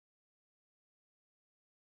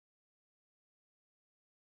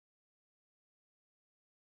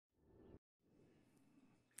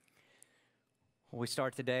We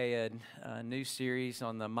start today a new series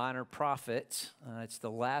on the minor prophets. It's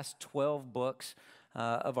the last 12 books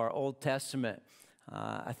of our Old Testament.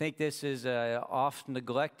 I think this is an oft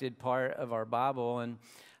neglected part of our Bible, and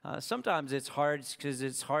sometimes it's hard because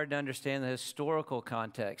it's hard to understand the historical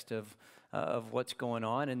context of what's going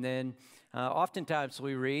on. And then oftentimes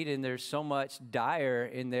we read, and there's so much dire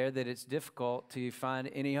in there that it's difficult to find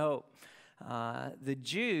any hope. The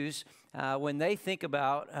Jews, when they think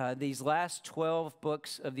about these last 12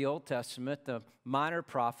 books of the Old Testament, the minor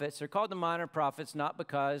prophets, they're called the minor prophets not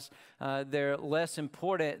because they're less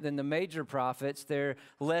important than the major prophets, they're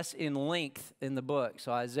less in length in the book.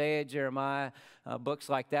 So Isaiah, Jeremiah, books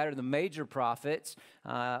like that are the major prophets.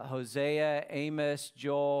 Hosea, Amos,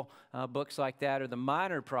 Joel, books like that are the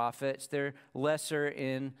minor prophets. They're lesser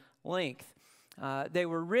in length. They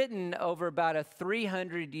were written over about a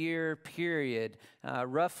 300-year period,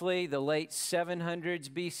 roughly the late 700s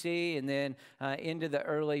BC and then into the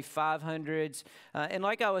early 500s. And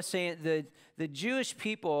like I was saying, the Jewish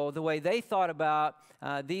people, the way they thought about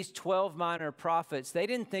these 12 minor prophets, they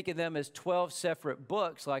didn't think of them as 12 separate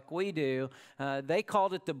books like we do. They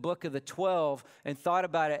called it the Book of the 12 and thought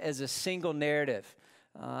about it as a single narrative.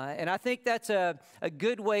 And I think that's a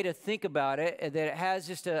good way to think about it, that it has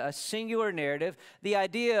just a singular narrative. The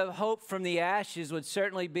idea of hope from the ashes would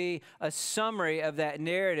certainly be a summary of that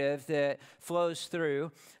narrative that flows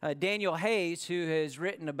through. Daniel Hayes, who has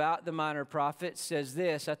written about the minor prophets, says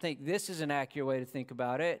this. I think this is an accurate way to think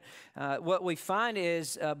about it. What we find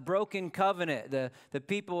is a broken covenant. The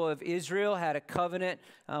people of Israel had a covenant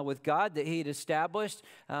with God that he had established,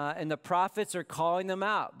 and the prophets are calling them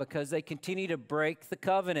out because they continue to break the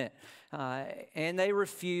covenant, and they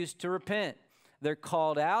refuse to repent. They're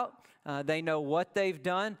called out. They know what they've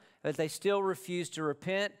done, but they still refuse to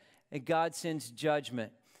repent, and God sends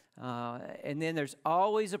judgment. And then there's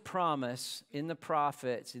always a promise in the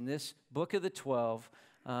prophets, in this book of the 12,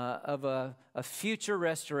 of a future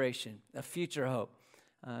restoration, a future hope.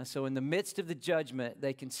 So in the midst of the judgment,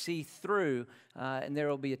 they can see through, and there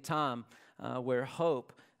will be a time where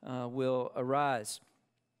hope will arise.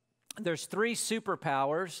 There's three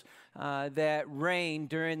superpowers that reign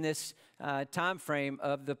during this time frame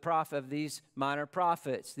of these minor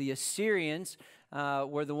prophets. The Assyrians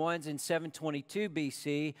were the ones in 722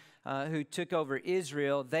 BC who took over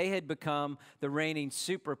Israel. They had become the reigning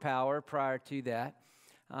superpower prior to that.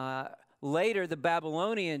 Later, the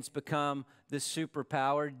Babylonians become the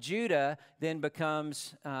superpower. Judah then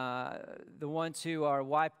becomes the ones who are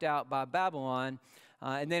wiped out by Babylon.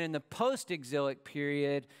 And then in the post-exilic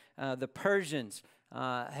period, the Persians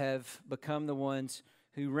have become the ones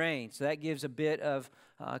who reign. So that gives a bit of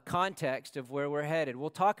context of where we're headed. We'll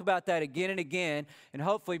talk about that again and again, and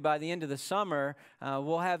hopefully by the end of the summer,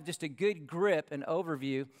 we'll have just a good grip and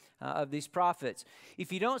overview of these prophets.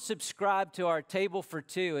 If you don't subscribe to our Table for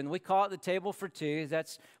Two, and we call it the Table for Two,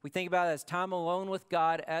 we think about it as time alone with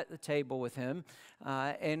God at the table with Him,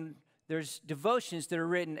 and there's devotions that are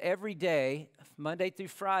written every day, Monday through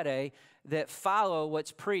Friday, that follow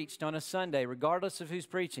what's preached on a Sunday, regardless of who's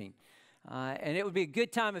preaching. And it would be a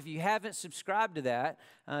good time if you haven't subscribed to that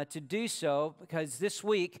to do so, because this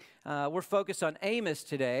week we're focused on Amos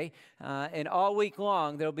today, and all week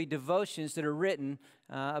long there'll be devotions that are written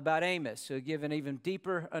about Amos, so give an even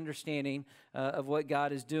deeper understanding of what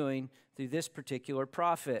God is doing through this particular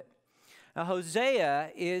prophet. Now,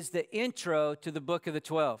 Hosea is the intro to the book of the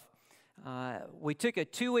 12. We took a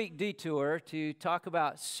 2-week detour to talk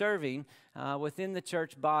about serving within the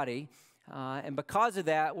church body. And because of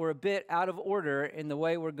that, we're a bit out of order in the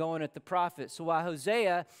way we're going at the prophets. So while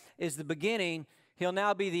Hosea is the beginning, he'll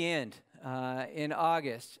now be the end in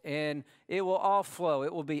August. And it will all flow.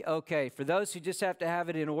 It will be okay. For those who just have to have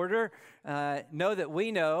it in order, know that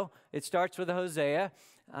we know it starts with Hosea.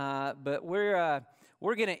 But we're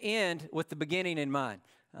going to end with the beginning in mind.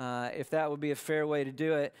 If that would be a fair way to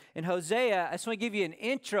do it. In Hosea, I just want to give you an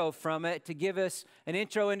intro from it to give us an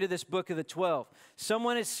intro into this book of the 12.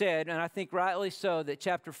 Someone has said, and I think rightly so, that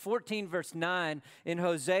chapter 14, verse 9 in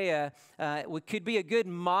Hosea could be a good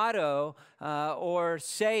motto or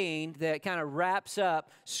saying that kind of wraps up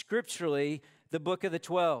scripturally the book of the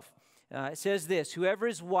 12. It says this: whoever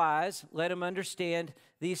is wise, let him understand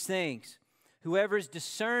these things. Whoever is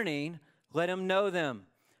discerning, let him know them.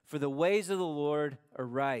 For the ways of the Lord are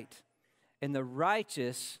right, and the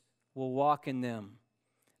righteous will walk in them,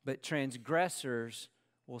 but transgressors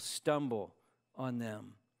will stumble on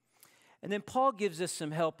them. And then Paul gives us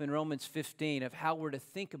some help in Romans 15 of how we're to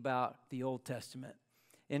think about the Old Testament.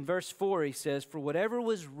 In verse 4, he says, "For whatever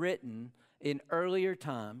was written in earlier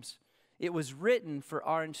times, it was written for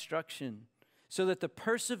our instruction, so that the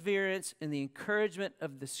perseverance and the encouragement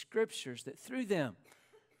of the Scriptures, that through them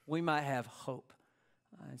we might have hope.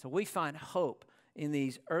 And so we find hope in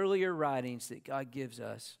these earlier writings that God gives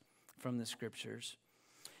us from the Scriptures.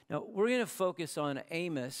 Now, we're going to focus on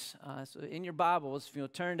Amos. So in your Bibles, if you'll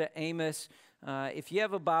turn to Amos, if you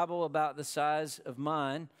have a Bible about the size of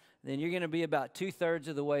mine, then you're going to be about 2/3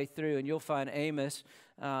 of the way through, and you'll find Amos.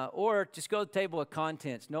 Or just go to the table of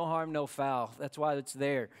contents. No harm, no foul. That's why it's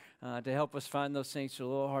there, to help us find those things that are a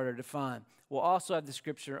little harder to find. We'll also have the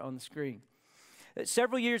Scripture on the screen.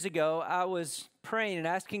 Several years ago, I was praying and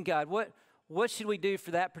asking God, what should we do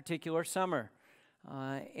for that particular summer?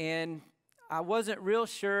 And I wasn't real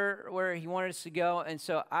sure where he wanted us to go, and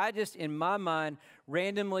so I just, in my mind,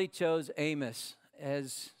 randomly chose Amos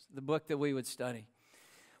as the book that we would study.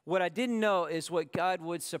 What I didn't know is what God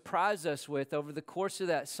would surprise us with over the course of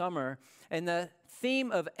that summer, and the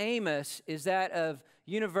theme of Amos is that of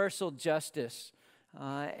universal justice.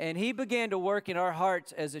 And he began to work in our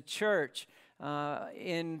hearts as a church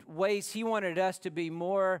in ways he wanted us to be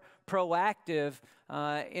more proactive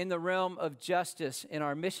in the realm of justice in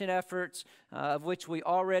our mission efforts, of which we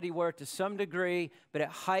already were to some degree, but it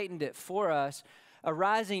heightened it for us.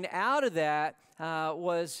 Arising out of that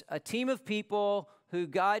was a team of people who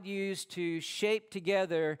God used to shape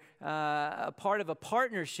together a part of a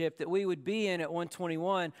partnership that we would be in at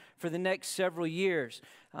 121 for the next several years.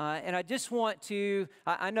 And I just want to,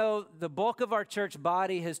 I know the bulk of our church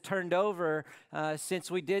body has turned over since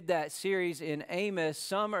we did that series in Amos.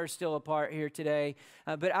 Some are still a part here today.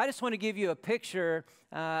 But I just want to give you a picture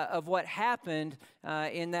of what happened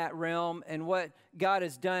in that realm and what God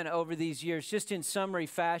has done over these years. Just in summary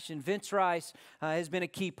fashion, Vince Rice has been a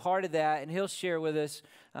key part of that, and he'll share with us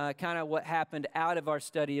kind of what happened out of our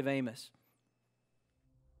study of Amos.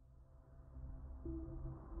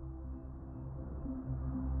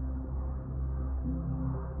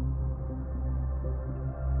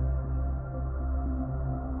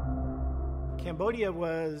 Cambodia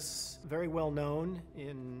was very well known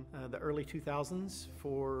in the early 2000s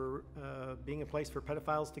for being a place for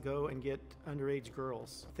pedophiles to go and get underage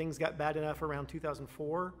girls. Things got bad enough around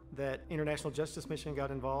 2004 that International Justice Mission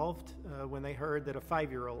got involved when they heard that a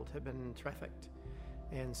 5-year-old had been trafficked.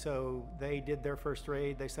 And so they did their first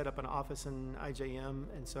raid. They set up an office in IJM,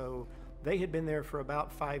 and so they had been there for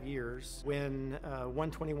about 5 years when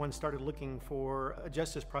 121 started looking for a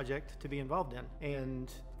justice project to be involved in.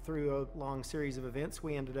 And through a long series of events,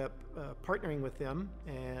 we ended up partnering with them,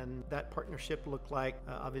 and that partnership looked like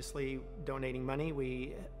obviously donating money.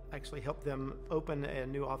 We actually helped them open a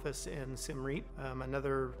new office in Siem Reap,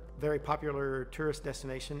 another very popular tourist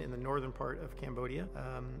destination in the northern part of Cambodia.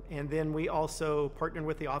 And then we also partnered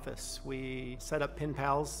with the office. We set up pen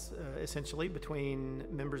pals essentially between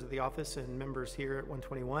members of the office and members here at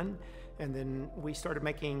 121. And then we started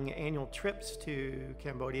making annual trips to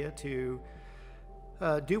Cambodia to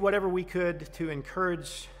do whatever we could to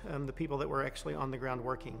encourage the people that were actually on the ground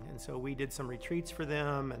working. And so we did some retreats for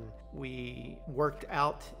them, and we worked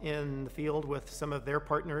out in the field with some of their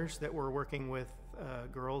partners that were working with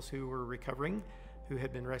girls who were recovering, who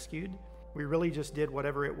had been rescued. We really just did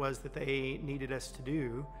whatever it was that they needed us to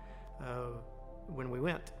do when we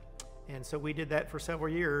went. And so we did that for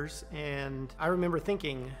several years, and I remember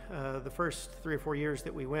thinking the first 3 or 4 years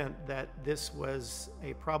that we went that this was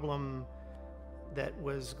a problem that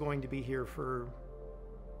was going to be here for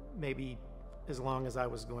maybe as long as I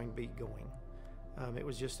was going to be going. It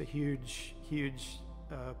was just a huge, huge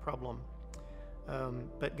problem.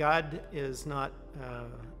 But God is not,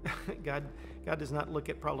 God does not look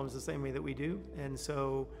at problems the same way that we do. And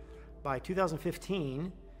so by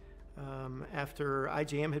 2015, after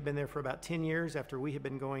IJM had been there for about 10 years, after we had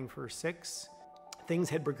been going for 6, things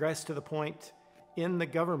had progressed to the point in the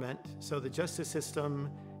government, so the justice system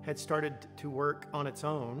had started to work on its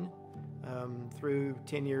own through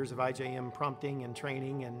 10 years of IJM prompting and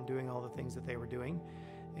training and doing all the things that they were doing.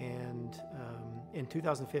 And in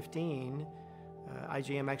 2015,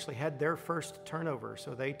 IJM actually had their first turnover.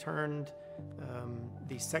 So they turned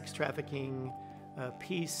the sex trafficking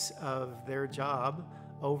piece of their job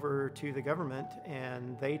over to the government,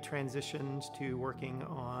 and they transitioned to working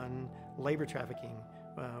on labor trafficking,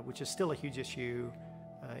 which is still a huge issue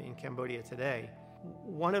in Cambodia today.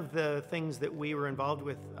 One of the things that we were involved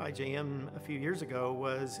with IJM a few years ago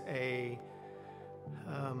was a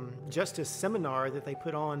justice seminar that they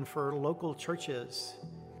put on for local churches.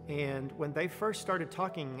 And when they first started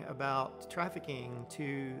talking about trafficking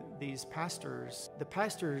to these pastors, the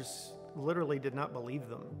pastors literally did not believe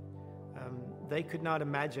them. They could not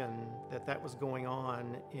imagine that that was going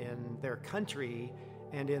on in their country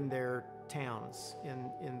and in their towns,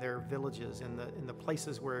 in their villages, in the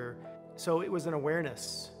places where. So it was an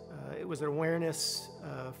awareness. It was an awareness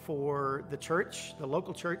for the church, the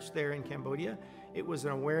local church there in Cambodia. It was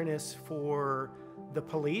an awareness for the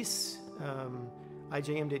police.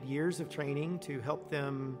 IJM did years of training to help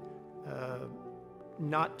them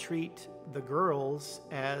not treat the girls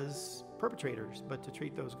as perpetrators, but to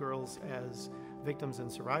treat those girls as victims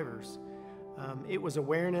and survivors. It was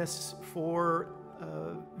awareness for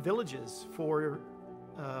villages, for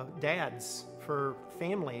dads, for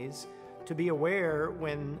families, to be aware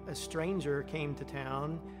when a stranger came to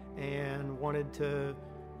town and wanted to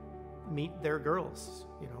meet their girls,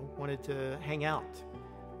 wanted to hang out.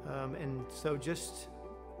 And so just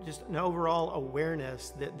an overall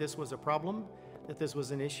awareness that this was a problem, that this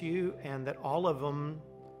was an issue, and that all of them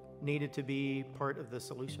needed to be part of the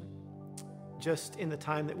solution. Just in the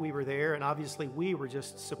time that we were there, and obviously we were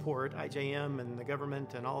just support, IJM and the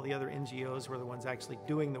government and all the other NGOs were the ones actually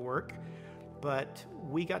doing the work, but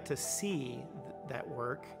we got to see that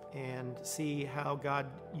work and see how God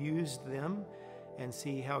used them and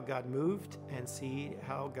see how God moved and see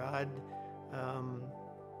how God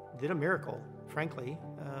did a miracle, frankly,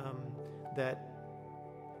 that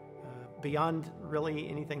beyond really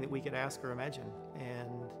anything that we could ask or imagine.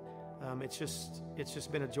 And it's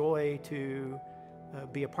just been a joy to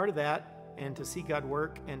be a part of that and to see God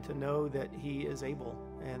work and to know that He is able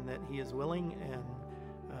and that He is willing, and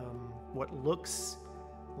what looks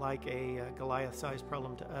like a Goliath-sized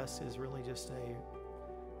problem to us is really just a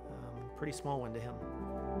pretty small one to Him.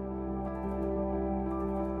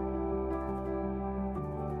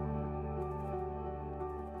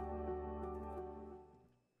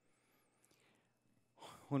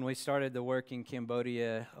 When we started the work in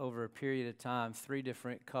Cambodia, over a period of time, 3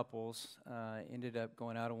 different couples ended up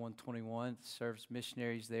going out on 121, serves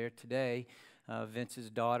missionaries there. Today, Vince's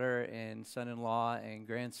daughter and son-in-law and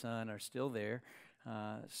grandson are still there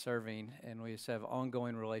serving, and we just have an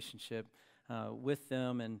ongoing relationship with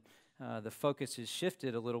them, and the focus has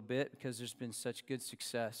shifted a little bit because there's been such good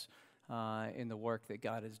success in the work that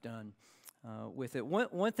God has done. With it.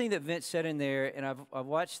 One thing that Vince said in there, and I've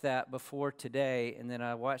watched that before today, and then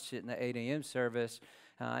I watched it in the 8 a.m. service,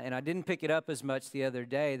 and I didn't pick it up as much the other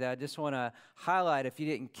day, that I just want to highlight if you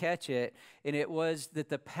didn't catch it, and it was that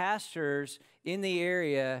the pastors in the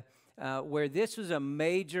area where this was a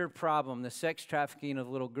major problem, the sex trafficking of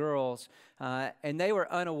little girls, and they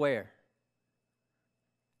were unaware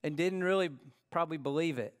and didn't really probably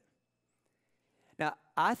believe it. Now,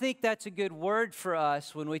 I think that's a good word for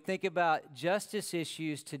us when we think about justice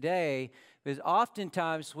issues today, because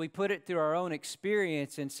oftentimes we put it through our own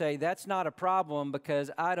experience and say, that's not a problem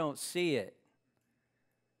because I don't see it.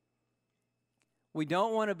 We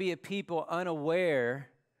don't want to be a people unaware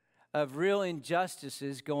of real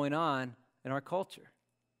injustices going on in our culture.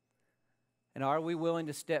 And are we willing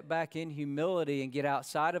to step back in humility and get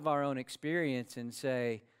outside of our own experience and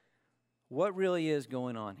say, what really is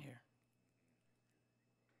going on here?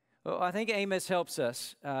 Well, I think Amos helps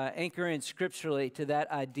us anchor in scripturally to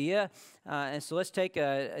that idea. And so let's take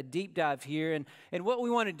a deep dive here. And what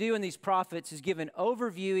we want to do in these prophets is give an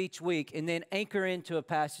overview each week and then anchor into a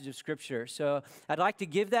passage of Scripture. So I'd like to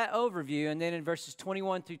give that overview, and then in verses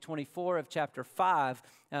 21 through 24 of chapter 5,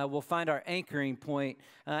 we'll find our anchoring point.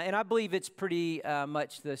 And I believe it's pretty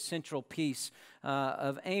much the central piece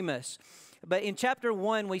of Amos. But in chapter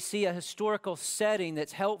 1, we see a historical setting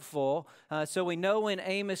that's helpful. So we know when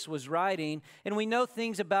Amos was writing, and we know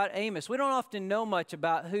things about Amos. We don't often know much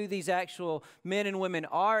about who these actual men and women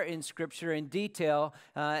are in Scripture in detail,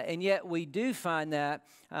 and yet we do find that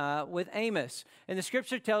with Amos. And the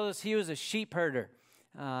Scripture tells us he was a sheep herder.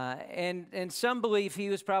 And some believe he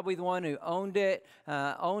was probably the one who owned it,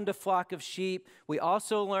 owned a flock of sheep. We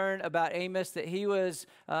also learn about Amos that he was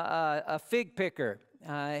a fig picker.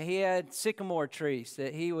 He had sycamore trees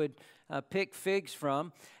that he would pick figs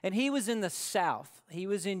from. And he was in the south. He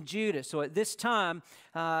was in Judah. So at this time,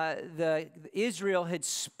 Israel had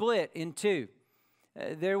split in two.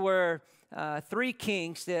 There were 3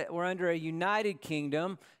 kings that were under a united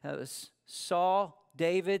kingdom. That was Saul,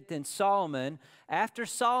 David, then Solomon. After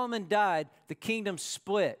Solomon died, the kingdom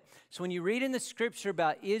split. So when you read in the Scripture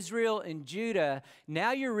about Israel and Judah,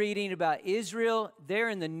 now you're reading about Israel there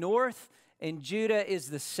in the north, and Judah is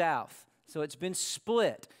the south. So it's been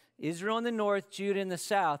split. Israel in the north, Judah in the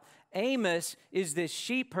south. Amos is this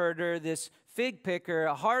sheep herder, this fig picker,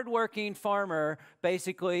 a hardworking farmer,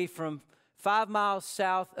 basically from 5 miles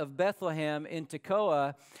south of Bethlehem in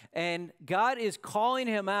Tekoa. And God is calling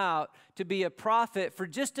him out to be a prophet for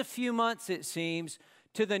just a few months, it seems,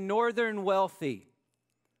 to the northern wealthy.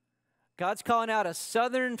 God's calling out a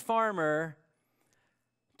southern farmer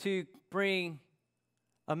to bring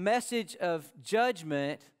a message of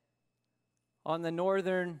judgment on the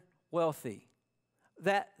northern wealthy.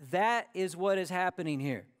 That is what is happening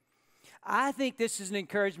here. I think this is an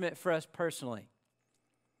encouragement for us personally.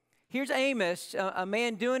 Here's Amos, a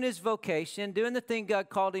man doing his vocation, doing the thing God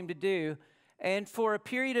called him to do, and for a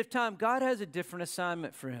period of time, God has a different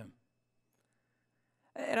assignment for him.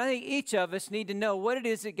 And I think each of us need to know what it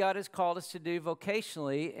is that God has called us to do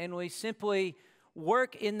vocationally, and we simply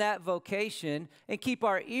work in that vocation and keep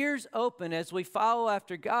our ears open as we follow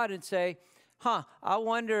after God and say, I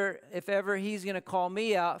wonder if ever he's going to call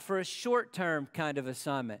me out for a short-term kind of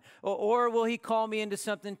assignment. Or will he call me into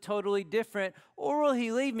something totally different? Or will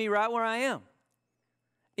he leave me right where I am?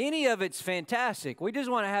 Any of it's fantastic. We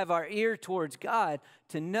just want to have our ear towards God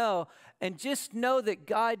to know, and just know that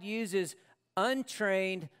God uses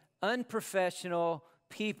untrained, unprofessional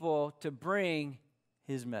people to bring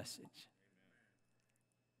his message.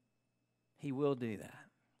 He will do that.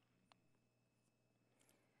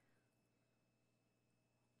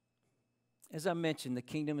 As I mentioned, the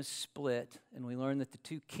kingdom is split, and we learn that the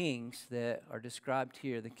two kings that are described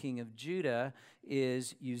here, the king of Judah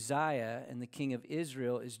is Uzziah, and the king of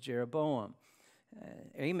Israel is Jeroboam.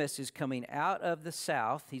 Amos is coming out of the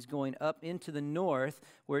south. He's going up into the north,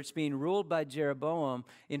 where it's being ruled by Jeroboam.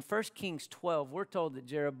 In 1 Kings 12, we're told that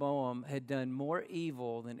Jeroboam had done more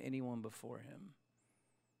evil than anyone before him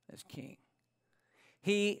as king.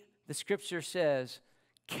 He, the scripture says,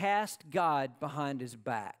 cast God behind his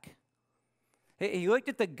back. He looked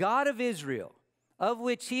at the God of Israel, of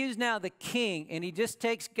which he is now the king, and he just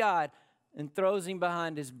takes God and throws him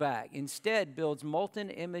behind his back. Instead, builds molten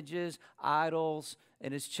images, idols,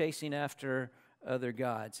 and is chasing after other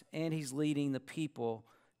gods. And he's leading the people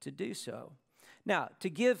to do so. Now, to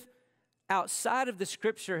give outside of the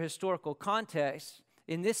scripture historical context,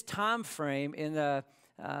 in this time frame, in the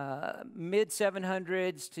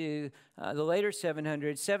mid-700s to the later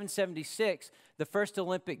 700s, 776, the first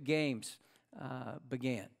Olympic Games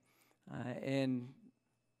began. And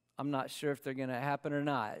I'm not sure if they're going to happen or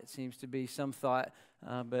not. It seems to be some thought,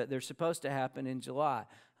 but they're supposed to happen in July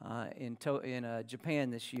in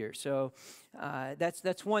Japan this year. So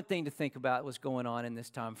that's one thing to think about what's going on in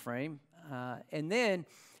this time frame. And then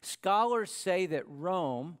scholars say that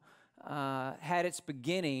Rome had its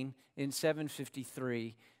beginning in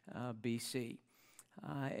 753 BC.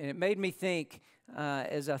 And it made me think,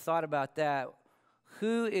 as I thought about that,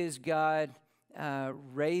 who is God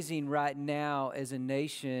raising right now as a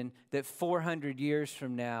nation that 400 years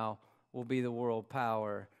from now will be the world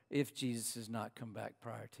power if Jesus has not come back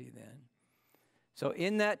prior to then? So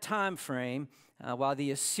in that time frame, while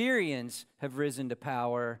the Assyrians have risen to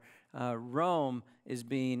power, Rome is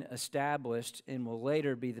being established and will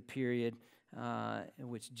later be the period in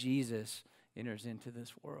which Jesus enters into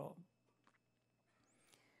this world.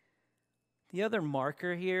 The other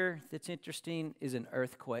marker here that's interesting is an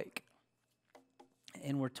earthquake.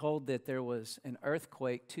 And we're told that there was an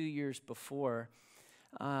earthquake 2 years before.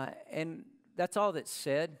 And that's all that's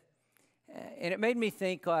said. And it made me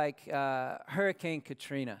think like Hurricane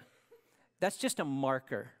Katrina. That's just a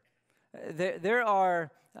marker. There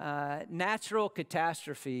are natural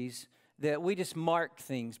catastrophes that we just mark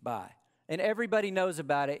things by. And everybody knows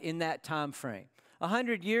about it in that time frame.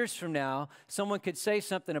 100 years from now, someone could say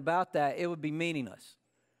something about that, it would be meaningless.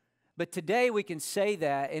 But today we can say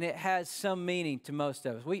that, and it has some meaning to most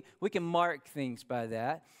of us. We can mark things by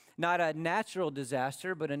that. Not a natural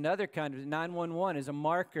disaster, but another kind of 911 is a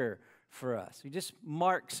marker for us. We just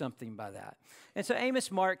mark something by that. And so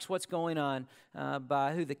Amos marks what's going on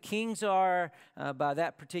by who the kings are, by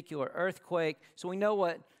that particular earthquake, so we know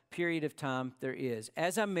what period of time there is.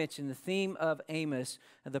 As I mentioned, the theme of Amos,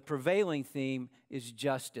 the prevailing theme, is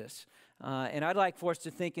justice. And I'd like for us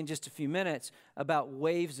to think in just a few minutes about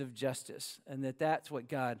waves of justice, and that's what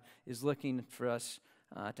God is looking for us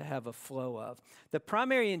to have a flow of. The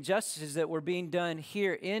primary injustices that were being done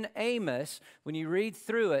here in Amos, when you read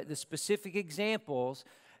through it, the specific examples,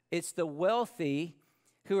 it's the wealthy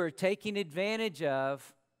who are taking advantage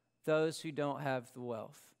of those who don't have the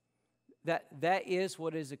wealth. That is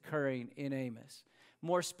what is occurring in Amos.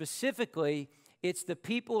 More specifically, it's the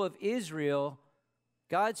people of Israel,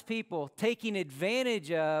 God's people, taking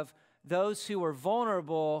advantage of those who are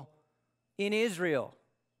vulnerable in Israel.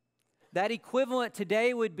 That equivalent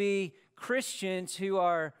today would be Christians who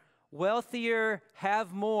are wealthier,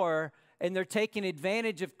 have more, and they're taking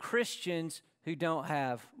advantage of Christians who don't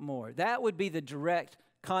have more. That would be the direct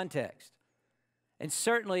context. And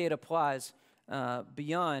certainly it applies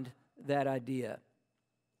beyond that idea.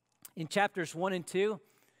 In chapters 1 and 2,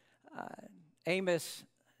 Amos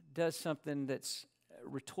does something that's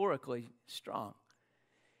rhetorically strong.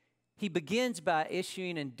 He begins by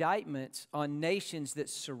issuing indictments on nations that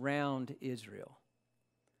surround Israel.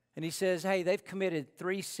 And he says, hey, they've committed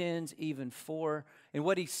 3 sins, even 4. And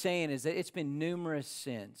what he's saying is that it's been numerous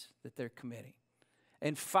sins that they're committing.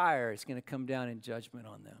 And fire is going to come down in judgment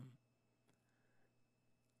on them.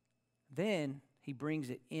 Then he brings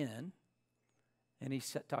it in, and he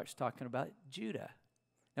starts talking about Judah.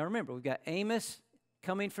 Now remember, we've got Amos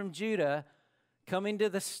coming from Judah, coming to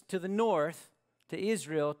the north, to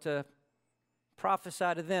Israel, to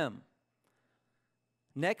prophesy to them.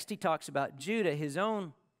 Next, he talks about Judah, his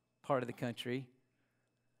own part of the country,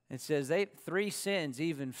 and says they 3 sins,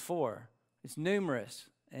 even 4. It's numerous,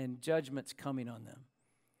 and judgment's coming on them.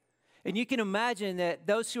 And you can imagine that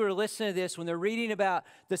those who are listening to this, when they're reading about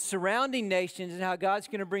the surrounding nations and how God's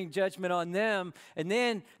going to bring judgment on them, and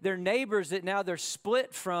then their neighbors that now they're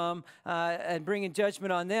split from and bringing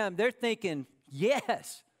judgment on them, they're thinking,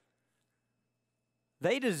 yes,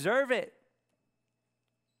 they deserve it.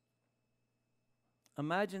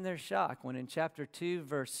 Imagine their shock when in chapter 2,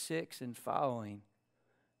 verse 6 and following,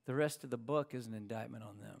 the rest of the book is an indictment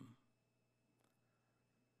on them.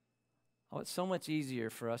 Oh, it's so much easier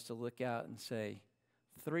for us to look out and say,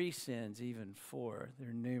 3 sins, even 4,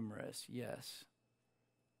 they're numerous, yes.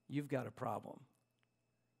 You've got a problem.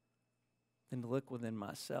 Than to look within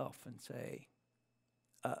myself and say,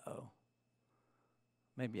 uh-oh,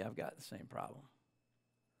 maybe I've got the same problem.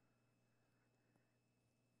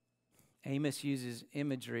 Amos uses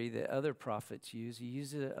imagery that other prophets use. He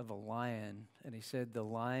uses it of a lion, and he said the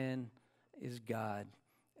lion is God,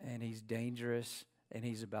 and he's dangerous, and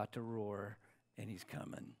he's about to roar, and he's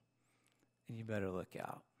coming, and you better look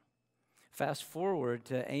out. Fast forward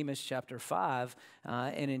to Amos chapter 5,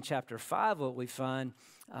 and in chapter 5 what we find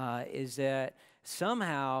is that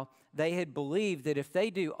somehow they had believed that if they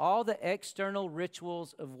do all the external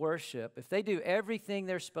rituals of worship, if they do everything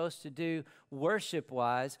they're supposed to do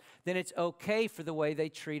worship-wise, then it's okay for the way they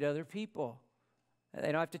treat other people.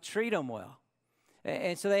 They don't have to treat them well.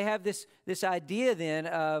 And so they have this idea then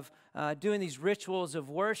of doing these rituals of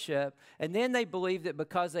worship, and then they believe that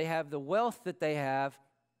because they have the wealth that they have,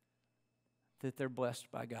 that they're blessed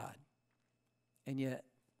by God. And yet,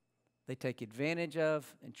 they take advantage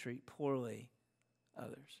of and treat poorly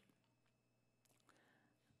others.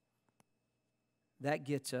 That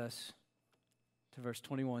gets us to verse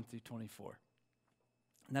 21 through 24.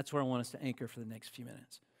 And that's where I want us to anchor for the next few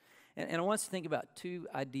minutes. And I want us to think about 2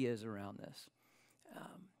 ideas around this.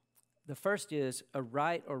 The first is a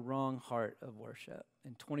right or wrong heart of worship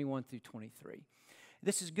in 21 through 23.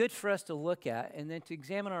 This is good for us to look at and then to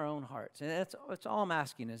examine our own hearts. And that's all I'm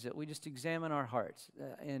asking, is that we just examine our hearts.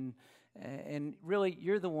 And really,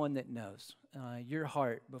 you're the one that knows your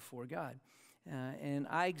heart before God. And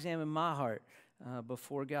I examine my heart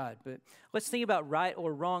before God. But let's think about right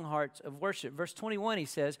or wrong hearts of worship. Verse 21, he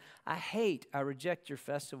says, I reject your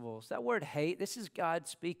festivals. That word hate, this is God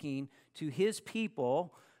speaking to his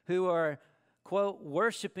people who are, quote,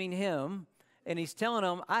 worshiping him. And he's telling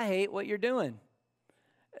them, I hate what you're doing.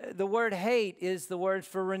 The word hate is the word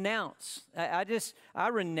for renounce. I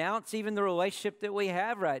renounce even the relationship that we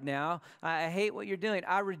have right now. I hate what you're doing.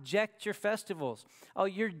 I reject your festivals. Oh,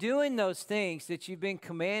 you're doing those things that you've been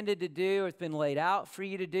commanded to do or it's been laid out for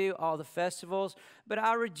you to do, all the festivals, but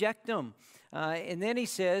I reject them. And then he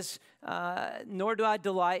says, nor do I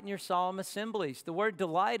delight in your solemn assemblies. The word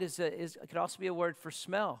delight could also be a word for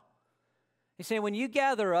smell. He's saying when you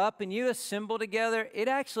gather up and you assemble together, it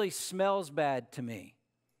actually smells bad to me.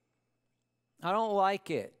 I don't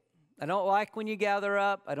like it. I don't like when you gather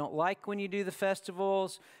up. I don't like when you do the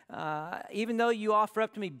festivals. Even though you offer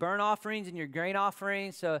up to me burnt offerings and your grain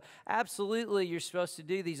offerings, so absolutely you're supposed to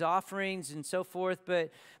do these offerings and so forth,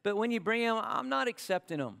 but when you bring them, I'm not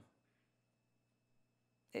accepting them.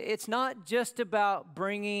 It's not just about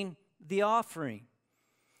bringing the offering.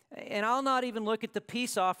 And I'll not even look at the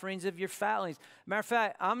peace offerings of your fatlings. Matter of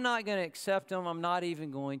fact, I'm not going to accept them. I'm not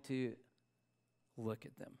even going to look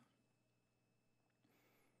at them.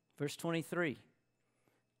 Verse 23,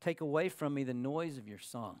 take away from me the noise of your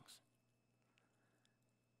songs.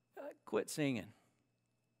 Quit singing.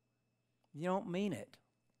 You don't mean it.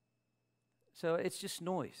 So it's just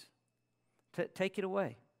noise. Take it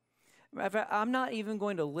away. I'm not even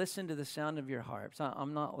going to listen to the sound of your harps.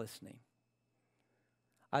 I'm not listening.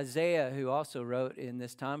 Isaiah, who also wrote in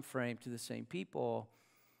this time frame to the same people,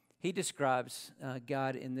 he describes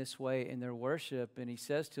God in this way in their worship, and he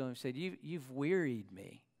says to them, he said, you've wearied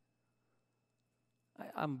me.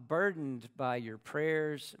 I'm burdened by your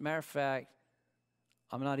prayers. Matter of fact,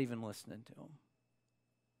 I'm not even listening to them.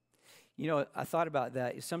 You know, I thought about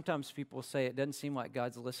that. Sometimes people say it doesn't seem like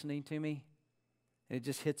God's listening to me, and it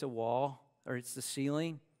just hits a wall or it's the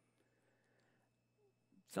ceiling.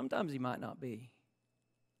 Sometimes he might not be.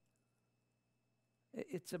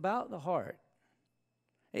 It's about the heart.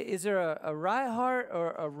 Is there a right heart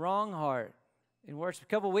or a wrong heart in worship? A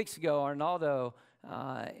couple of weeks ago, Arnaldo,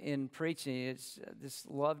 in preaching, just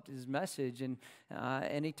loved his message, and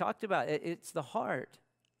he talked about it. It's the heart.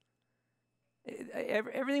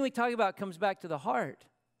 Everything we talk about comes back to the heart.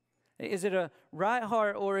 Is it a right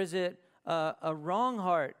heart or is it a wrong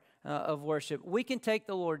heart of worship? We can take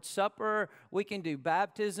the Lord's Supper. We can do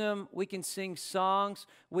baptism. We can sing songs.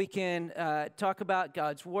 We can talk about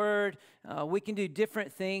God's Word. We can do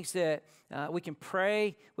different things that we can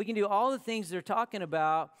pray. We can do all the things they're talking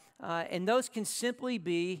about, and those can simply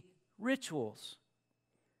be rituals.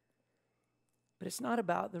 But it's not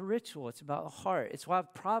about the ritual. It's about the heart. It's why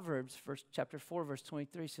Proverbs, chapter 4, verse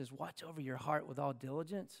 23 says, watch over your heart with all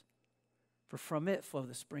diligence, for from it flow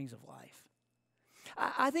the springs of life.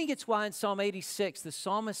 I think it's why in Psalm 86, the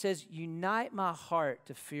psalmist says, unite my heart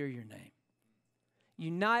to fear your name.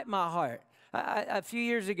 Unite my heart. A few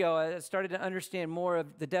years ago, I started to understand more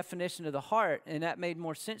of the definition of the heart, and that made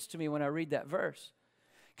more sense to me when I read that verse.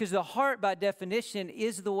 Because the heart, by definition,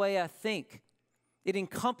 is the way I think. It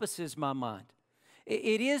encompasses my mind.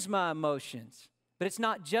 It is my emotions, but it's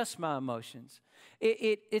not just my emotions.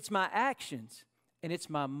 It's my actions, and it's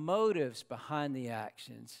my motives behind the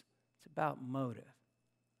actions. It's about motive.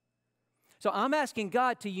 So I'm asking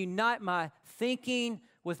God to unite my thinking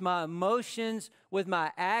with my emotions, with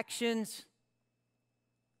my actions,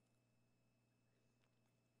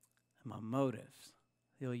 and my motives.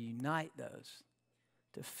 He'll unite those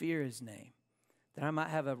to fear his name, that I might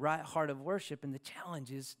have a right heart of worship. And the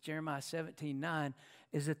challenge is, Jeremiah 17:9,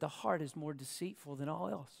 is that the heart is more deceitful than all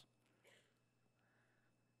else.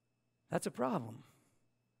 That's a problem,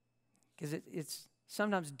 because it's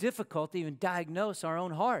sometimes difficult to even diagnose our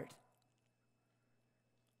own heart.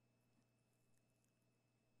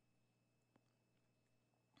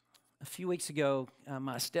 A few weeks ago,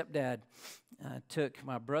 my stepdad took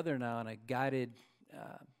my brother and I on a guided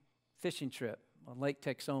fishing trip on Lake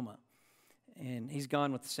Texoma. And he's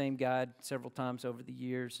gone with the same guide several times over the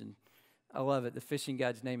years, and I love it. The fishing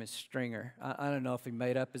guide's name is Stringer. I don't know if he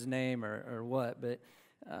made up his name or what, but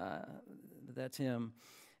that's him.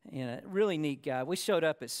 And a really neat guy. We showed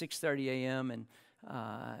up at 6:30 a.m. and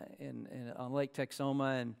on Lake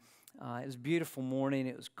Texoma, and it was a beautiful morning.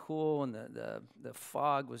 It was cool, and the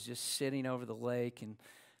fog was just sitting over the lake. And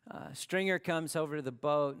Stringer comes over to the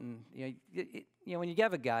boat, and you know, when you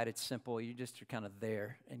have a guide, it's simple. You're kind of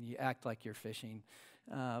there, and you act like you're fishing.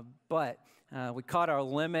 But we caught our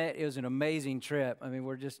limit. It was an amazing trip. I mean,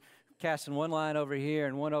 we're just casting one line over here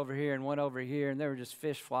and one over here and one over here, and there were just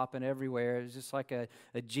fish flopping everywhere. It was just like a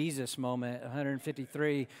Jesus moment,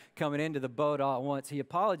 153 coming into the boat all at once. He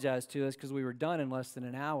apologized to us because we were done in less than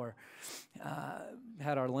an hour,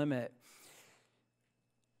 had our limit.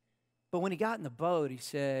 But when he got in the boat, he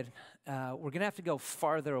said, we're going to have to go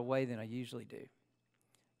farther away than I usually do.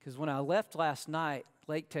 Because when I left last night,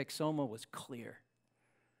 Lake Texoma was clear.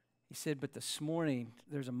 He said, but this morning,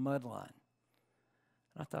 there's a mud line.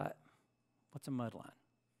 And I thought, what's a mud line?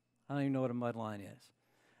 I don't even know what a mud line is.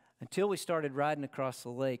 Until we started riding across the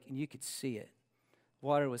lake, and you could see it.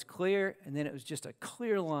 Water was clear, and then it was just a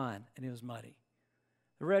clear line, and it was muddy.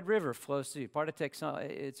 The Red River flows through. Part of Texoma,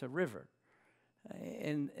 it's a river.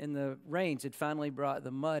 And the rains had finally brought the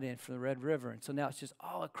mud in from the Red River, and so now it's just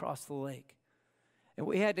all across the lake. And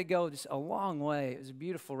we had to go just a long way. It was a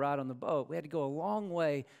beautiful ride on the boat. We had to go a long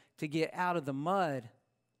way to get out of the mud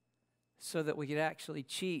so that we could actually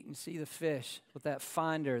cheat and see the fish with that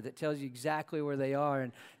finder that tells you exactly where they are,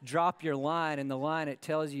 and drop your line, and the line, it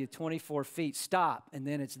tells you 24 feet, stop, and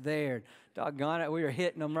then it's there. Doggone it, we were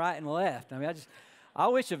hitting them right and left. I mean, I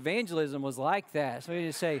wish evangelism was like that. So we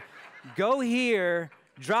just say, go here,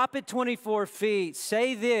 drop it 24 feet,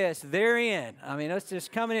 say this, they're in. I mean, it's just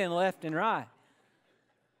coming in left and right.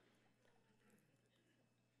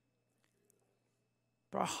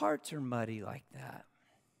 But our hearts are muddy like that.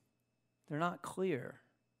 They're not clear.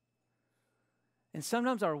 And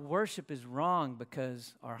sometimes our worship is wrong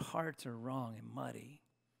because our hearts are wrong and muddy.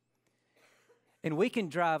 And we can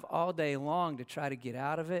drive all day long to try to get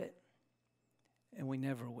out of it, and we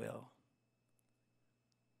never will.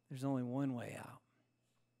 There's only one way out.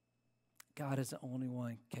 God is the only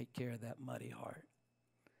one to take care of that muddy heart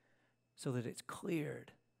so that it's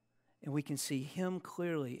cleared and we can see him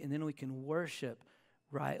clearly, and then we can worship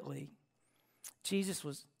rightly. Jesus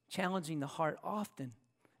was challenging the heart often.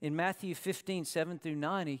 in Matthew 15, 7 through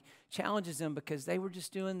 9, he challenges them because they were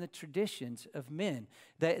just doing the traditions of men.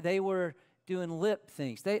 They were doing lip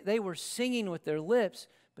things. They were singing with their lips,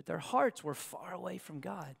 but their hearts were far away from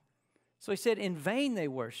God. So he said, in vain they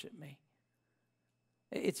worship me.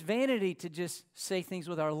 It's vanity to just say things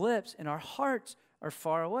with our lips, and our hearts are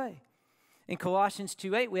far away. In Colossians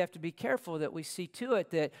 2:8, we have to be careful that we see to it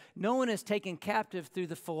that no one is taken captive through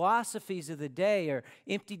the philosophies of the day or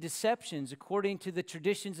empty deceptions according to the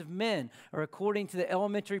traditions of men or according to the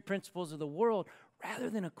elementary principles of the world, rather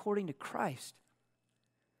than according to Christ.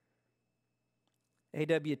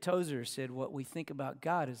 A.W. Tozer said, what we think about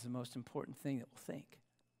God is the most important thing that we'll think.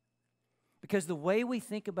 Because the way we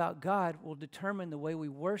think about God will determine the way we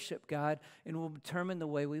worship God and will determine the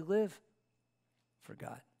way we live for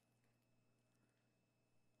God.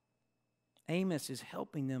 Amos is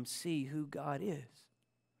helping them see who God is.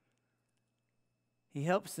 He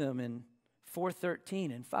helps them in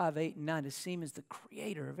 4:13 and 5:8 and 9 to see him as the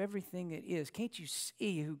creator of everything that is. Can't you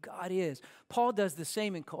see who God is? Paul does the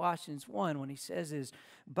same in Colossians 1 when he says is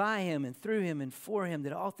by him and through him and for him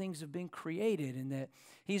that all things have been created and that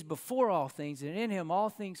he's before all things and in him all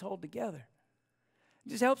things hold together. It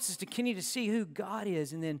just helps us to continue to see who God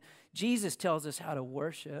is. And then Jesus tells us how to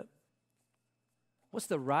worship. What's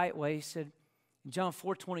the right way? He said in John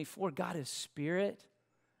 4:24, God is spirit.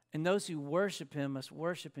 And those who worship him must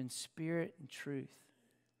worship in spirit and truth.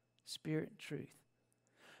 Spirit and truth.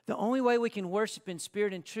 The only way we can worship in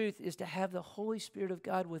spirit and truth is to have the Holy Spirit of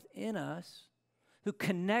God within us who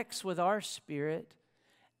connects with our spirit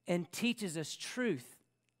and teaches us truth.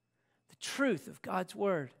 The truth of God's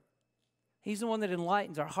word. He's the one that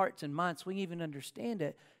enlightens our hearts and minds so we can even understand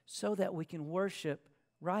it so that we can worship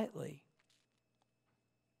rightly.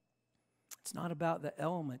 It's not about the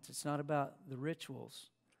elements. It's not about the rituals.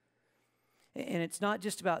 And it's not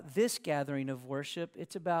just about this gathering of worship.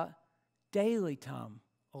 It's about daily time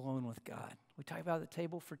alone with God. We talk about the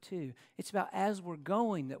table for two. It's about as we're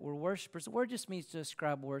going that we're worshipers. The word just means to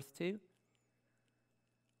ascribe worth to.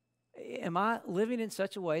 Am I living in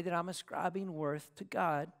such a way that I'm ascribing worth to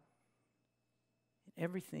God in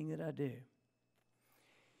everything that I do?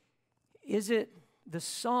 Is it the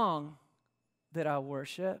song that I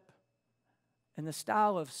worship and the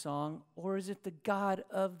style of song, or is it the God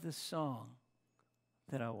of the song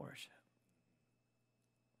that I worship?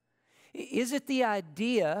 Is it the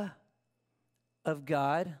idea of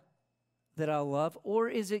God that I love, or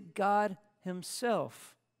is it God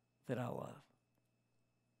himself that I love?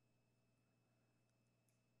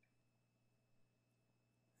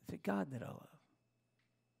 Is it God that I love?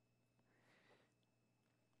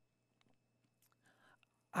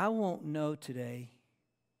 I won't know today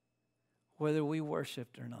whether we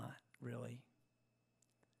worshiped or not, really.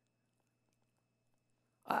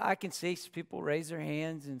 I can see some people raise their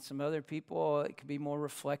hands, and some other people, it could be more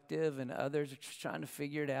reflective, and others are just trying to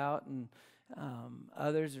figure it out, and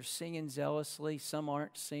others are singing zealously. Some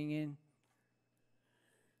aren't singing.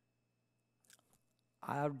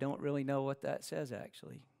 I don't really know what that says,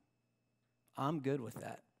 actually. I'm good with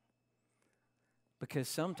that. Because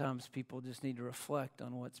sometimes people just need to reflect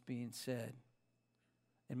on what's being said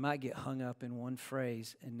and might get hung up in one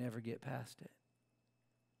phrase and never get past it.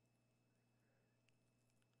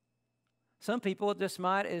 Some people just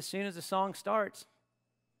might, as soon as the song starts,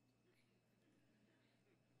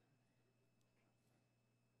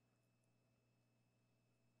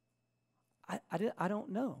 I don't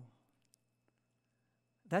know.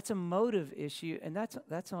 That's a motive issue, and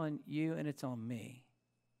that's on you and it's on me.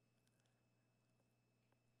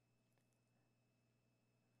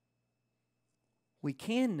 We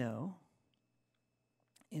can know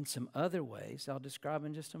in some other ways I'll describe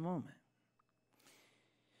in just a moment.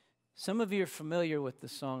 Some of you are familiar with the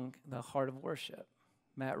song, The Heart of Worship.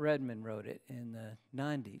 Matt Redman wrote it in the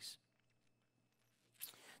 90s.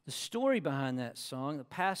 The story behind that song, the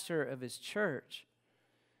pastor of his church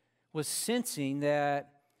was sensing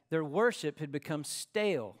that their worship had become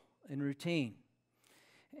stale and routine.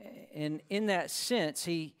 And in that sense,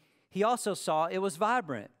 he also saw it was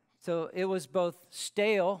vibrant. So it was both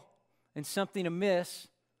stale and something amiss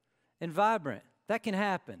and vibrant. That can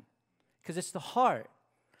happen because it's the heart.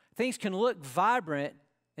 Things can look vibrant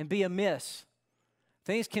and be amiss.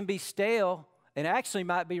 Things can be stale and actually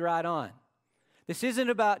might be right on. This isn't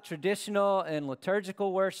about traditional and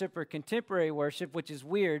liturgical worship or contemporary worship, which is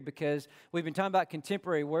weird because we've been talking about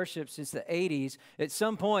contemporary worship since the 80s. At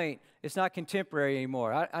some point, it's not contemporary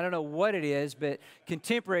anymore. I don't know what it is, but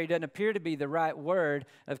contemporary doesn't appear to be the right word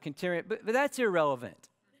of contemporary. But that's irrelevant.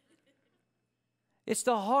 It's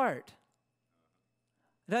the heart.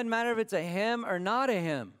 It doesn't matter if it's a hymn or not a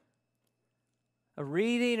hymn. A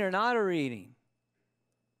reading or not a reading?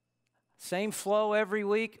 Same flow every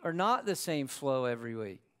week or not the same flow every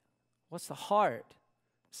week? What's the heart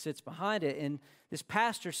that sits behind it? And this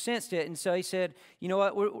pastor sensed it, and so he said, you know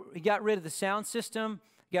what, he got rid of the sound system,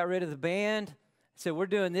 got rid of the band, said we're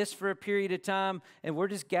doing this for a period of time, and we're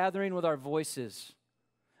just gathering with our voices.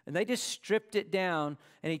 And they just stripped it down,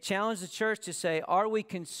 and he challenged the church to say, are we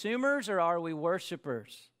consumers or are we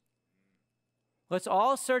worshipers? Let's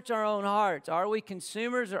all search our own hearts. Are we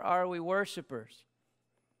consumers or are we worshipers?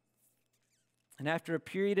 And after a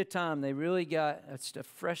period of time, they really got a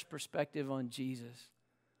fresh perspective on Jesus.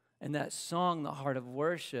 And that song, The Heart of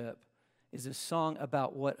Worship, is a song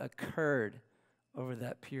about what occurred over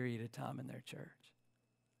that period of time in their church.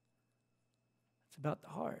 It's about the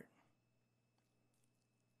heart.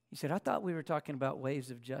 He said, I thought we were talking about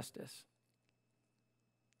waves of justice.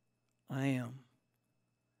 I am.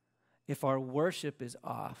 If our worship is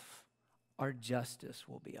off, our justice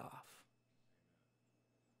will be off.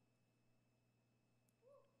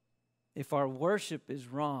 If our worship is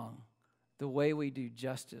wrong, the way we do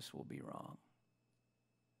justice will be wrong.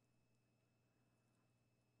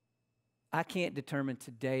 I can't determine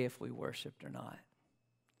today if we worshiped or not.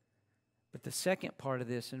 But the second part of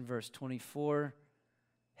this in verse 24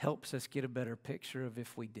 helps us get a better picture of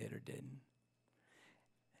if we did or didn't.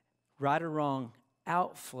 Right or wrong,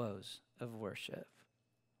 outflows of worship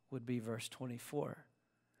would be verse 24.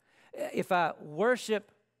 If I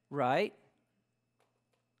worship right,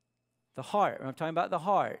 the heart, I'm talking about the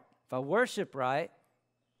heart. If I worship right,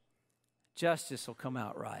 justice will come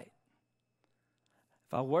out right.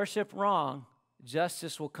 If I worship wrong,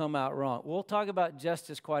 justice will come out wrong. We'll talk about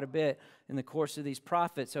justice quite a bit in the course of these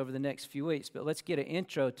prophets over the next few weeks, but let's get an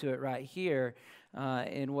intro to it right here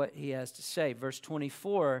in what he has to say. Verse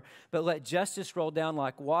 24, but let justice roll down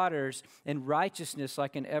like waters and righteousness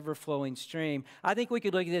like an ever-flowing stream. I think we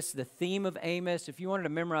could look at this as the theme of Amos. If you wanted to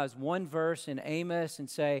memorize one verse in Amos and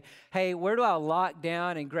say, hey, where do I lock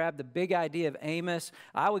down and grab the big idea of Amos?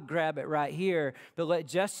 I would grab it right here. But let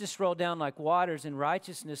justice roll down like waters and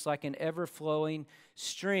righteousness like an ever-flowing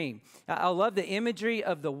stream. I love the imagery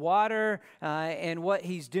of the water and what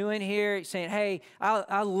he's doing here. He's saying, hey,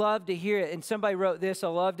 I love to hear it. And somebody wrote this, I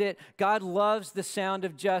loved it. God loves the sound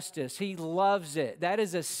of justice. He loves it. That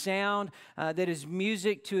is a sound that is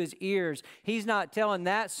music to his ears. He's not telling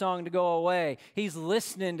that song to go away. He's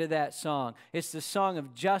listening to that song. It's the song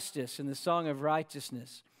of justice and the song of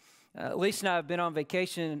righteousness. Lisa and I have been on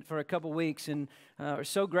vacation for a couple weeks and are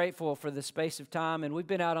so grateful for the space of time. And we've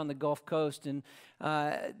been out on the Gulf Coast, and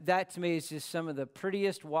that to me is just some of the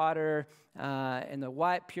prettiest water and the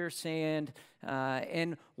white pure sand.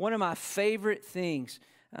 And one of my favorite things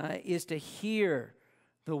is to hear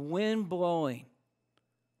the wind blowing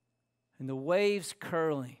and the waves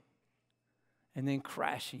curling and then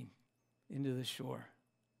crashing into the shore.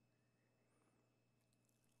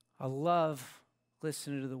 I love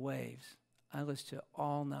listening to the waves. I listen to it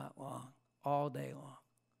all night long, all day long.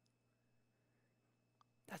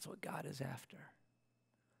 That's what God is after.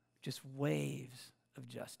 Just waves of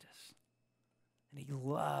justice. And he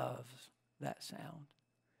loves that sound.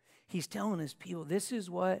 He's telling his people, this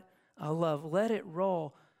is what I love. Let it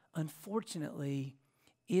roll. Unfortunately,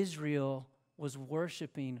 Israel was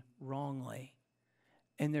worshiping wrongly,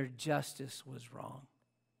 and their justice was wrong.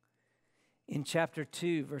 In chapter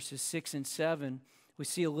 2, verses 6 and 7, we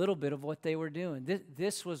see a little bit of what they were doing.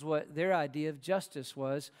 This was what their idea of justice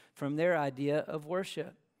was from their idea of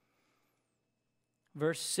worship.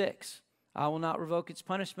 Verse 6, I will not revoke its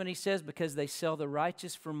punishment, he says, because they sell the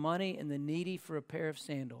righteous for money and the needy for a pair of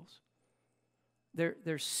sandals.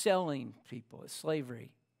 They're selling people. It's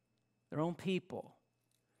slavery. Their own people.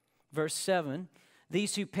 Verse 7,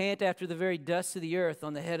 these who pant after the very dust of the earth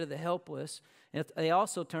on the head of the helpless, and they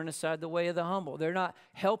also turn aside the way of the humble. They're not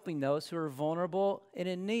helping those who are vulnerable and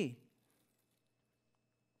in need.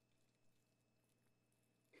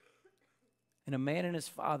 And a man and his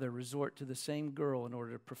father resort to the same girl in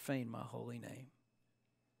order to profane my holy name.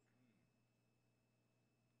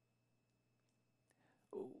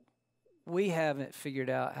 We haven't figured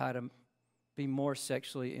out how to be more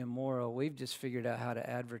sexually immoral. We've just figured out how to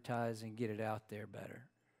advertise and get it out there better.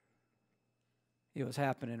 It was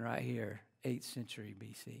happening right here, 8th century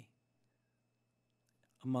BC,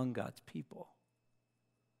 among God's people.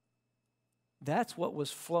 That's what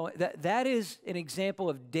was flowing. That is an example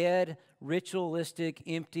of dead, ritualistic,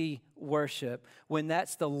 empty worship when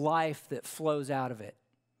that's the life that flows out of it.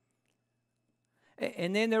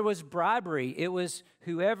 And then there was bribery. It was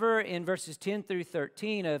whoever in verses 10 through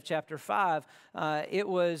 13 of chapter 5, it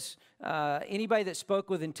was anybody that spoke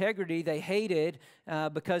with integrity they hated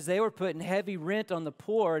because they were putting heavy rent on the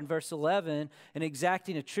poor in verse 11 and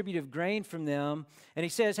exacting a tribute of grain from them. And he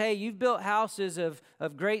says, hey, you've built houses of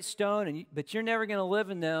great stone, but you're never going to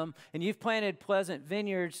live in them. And you've planted pleasant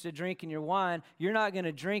vineyards to drink in your wine. You're not going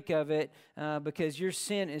to drink of it because your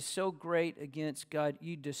sin is so great against God.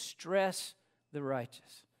 You distress the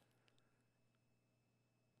righteous.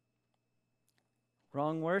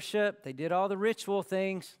 Wrong worship. They did all the ritual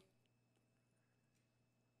things.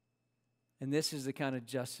 And this is the kind of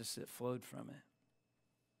justice that flowed from it.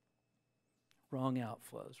 Wrong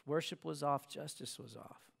outflows. Worship was off. Justice was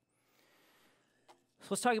off. So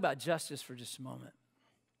let's talk about justice for just a moment.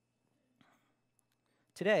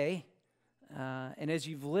 Today, and as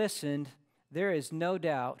you've listened, there is no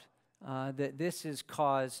doubt that this has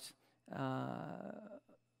caused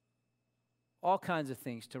all kinds of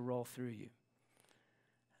things to roll through you.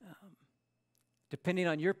 Depending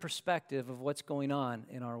on your perspective of what's going on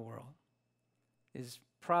in our world is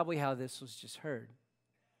probably how this was just heard.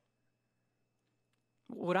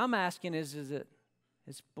 What I'm asking is that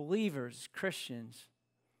as believers, Christians,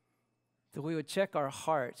 that we would check our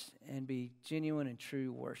hearts and be genuine and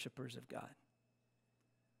true worshipers of God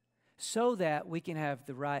so that we can have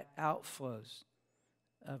the right outflows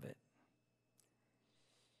of it.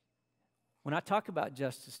 When I talk about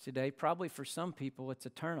justice today, probably for some people it's a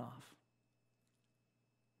turnoff.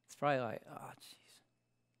 It's probably like, oh,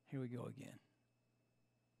 jeez, here we go again.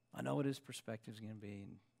 I know what his perspective is going to be.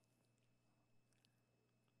 And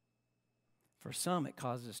for some, it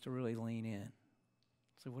causes us to really lean in.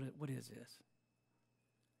 So what is this?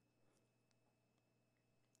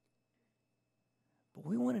 But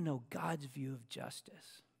we want to know God's view of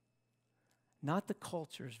justice, not the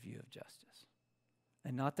culture's view of justice,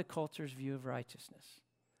 and not the culture's view of righteousness.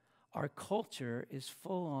 Our culture is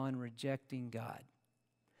full on rejecting God.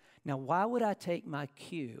 Now, why would I take my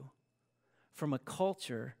cue from a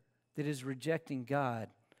culture that is rejecting God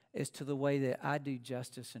as to the way that I do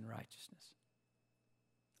justice and righteousness?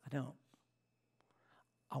 I don't.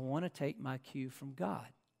 I want to take my cue from God,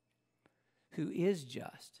 who is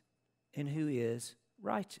just and who is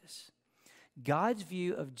righteous. God's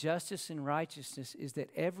view of justice and righteousness is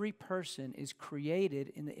that every person is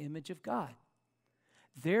created in the image of God.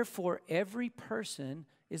 Therefore, every person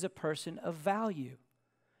is a person of value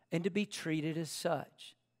and to be treated as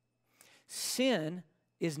such. Sin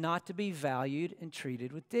is not to be valued and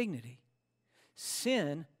treated with dignity.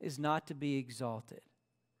 Sin is not to be exalted.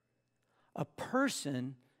 A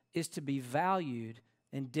person is to be valued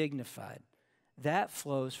and dignified. That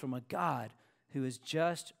flows from a God who is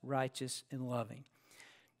just, righteous, and loving.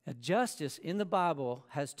 Now, justice in the Bible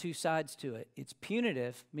has two sides to it. It's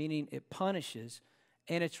punitive, meaning it punishes,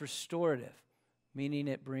 and it's restorative, meaning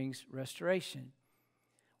it brings restoration.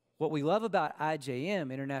 What we love about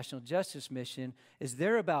IJM, International Justice Mission, is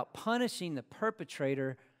they're about punishing the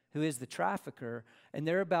perpetrator who is the trafficker, and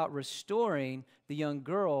they're about restoring the young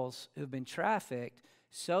girls who've been trafficked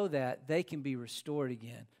so that they can be restored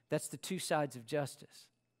again. That's the two sides of justice.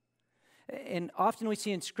 And often we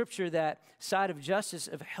see in Scripture that side of justice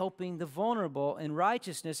of helping the vulnerable, and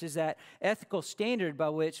righteousness is that ethical standard by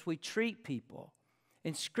which we treat people.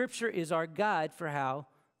 And Scripture is our guide for how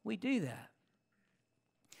we do that.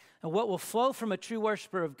 And what will flow from a true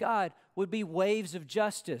worshiper of God would be waves of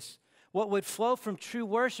justice. What would flow from true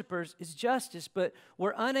worshipers is justice, but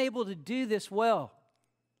we're unable to do this well.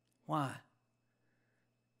 Why?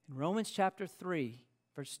 In Romans chapter 3,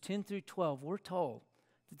 verse 10 through 12, we're told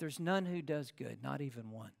that there's none who does good, not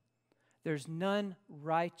even one. There's none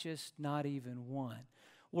righteous, not even one.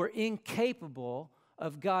 We're incapable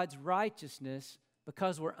of God's righteousness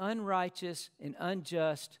because we're unrighteous and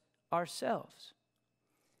unjust ourselves.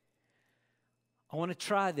 I want to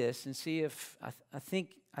try this and see if I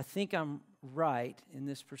think I'm right in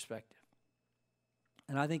this perspective.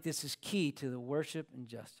 And I think this is key to the worship and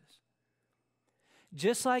justice.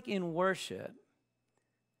 Just like in worship,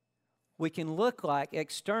 we can look like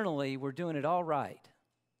externally we're doing it all right.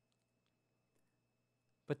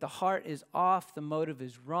 But the heart is off, the motive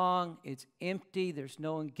is wrong, it's empty, there's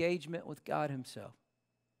no engagement with God Himself.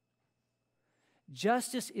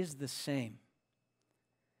 Justice is the same.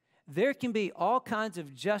 There can be all kinds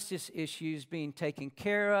of justice issues being taken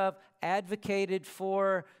care of, advocated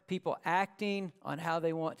for, people acting on how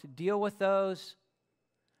they want to deal with those,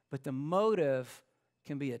 but the motive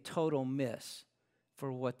can be a total miss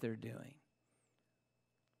for what they're doing.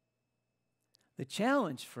 The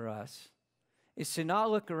challenge for us is to not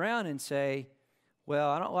look around and say, well,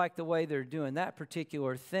 I don't like the way they're doing that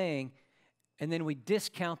particular thing, and then we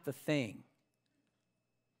discount the thing.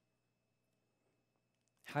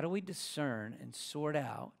 How do we discern and sort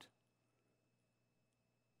out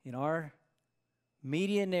in our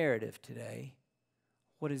media narrative today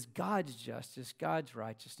what is God's justice, God's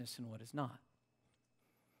righteousness, and what is not?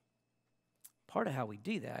 Part of how we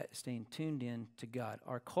do that is staying tuned in to God.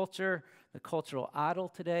 Our culture, the cultural idol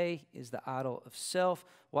today is the idol of self.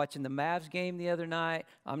 Watching the Mavs game the other night,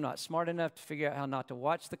 I'm not smart enough to figure out how not to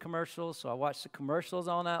watch the commercials, so I watched the commercials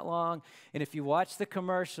all night long. And if you watch the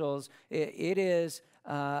commercials, it is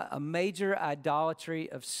a major idolatry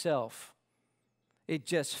of self. It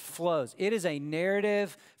just flows. It is a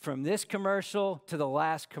narrative from this commercial to the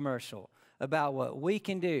last commercial about what we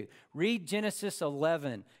can do. Read Genesis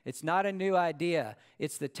 11. It's not a new idea.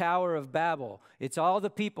 It's the Tower of Babel. It's all the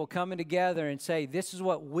people coming together and say, this is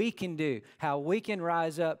what we can do, how we can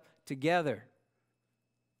rise up together.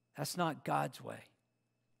 That's not God's way.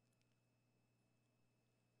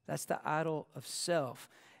 That's the idol of self.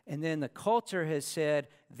 And then the culture has said,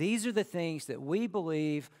 these are the things that we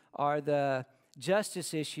believe are the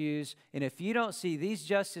justice issues, and if you don't see these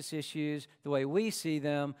justice issues the way we see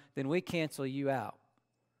them, then we cancel you out.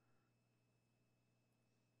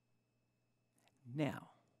 Now,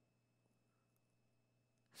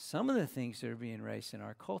 some of the things that are being raised in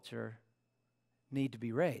our culture need to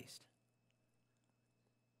be raised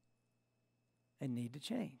and need to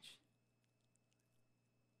change.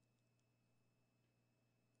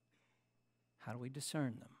 How do we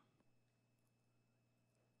discern them?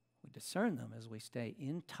 We discern them as we stay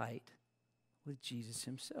in tight with Jesus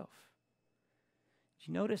himself. Did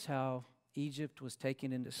you notice how Egypt was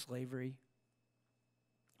taken into slavery?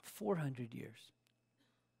 400 years.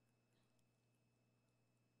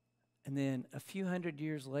 And then a few hundred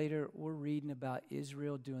years later, we're reading about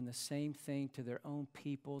Israel doing the same thing to their own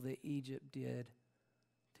people that Egypt did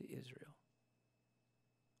to Israel.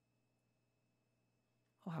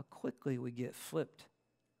 Oh, how quickly we get flipped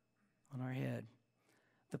on our head.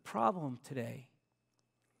 The problem today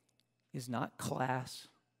is not class.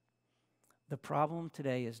 The problem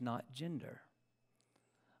today is not gender.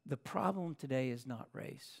 The problem today is not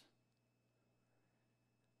race.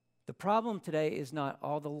 The problem today is not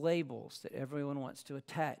all the labels that everyone wants to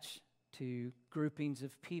attach to groupings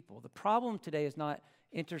of people. The problem today is not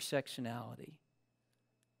intersectionality.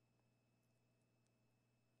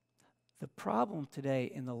 The problem today,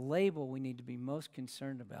 and the label we need to be most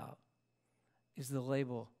concerned about, is the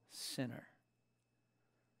label sinner.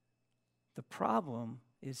 The problem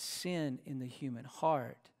is sin in the human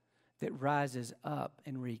heart that rises up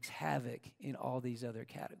and wreaks havoc in all these other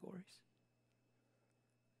categories.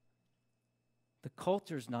 The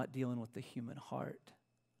culture's not dealing with the human heart.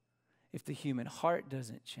 If the human heart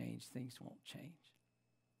doesn't change, things won't change.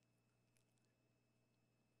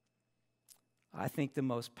 I think the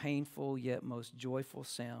most painful yet most joyful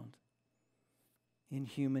sound in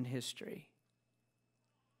human history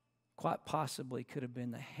quite possibly could have been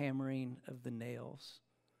the hammering of the nails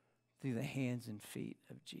through the hands and feet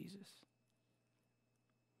of Jesus.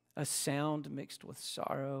 A sound mixed with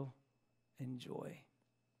sorrow and joy.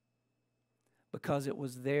 Because it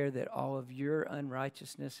was there that all of your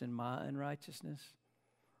unrighteousness and my unrighteousness,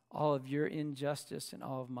 all of your injustice and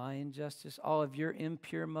all of my injustice, all of your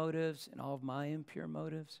impure motives and all of my impure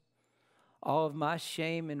motives, all of my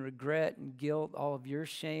shame and regret and guilt, all of your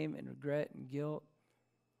shame and regret and guilt,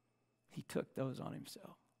 he took those on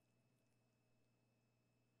himself.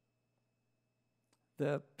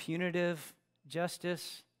 The punitive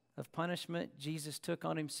justice of punishment Jesus took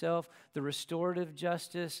on himself. The restorative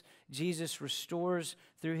justice Jesus restores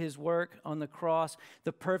through his work on the cross.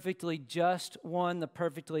 The perfectly just one, the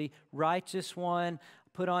perfectly righteous one,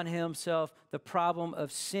 put on himself the problem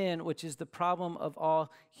of sin, which is the problem of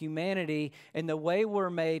all humanity. And the way we're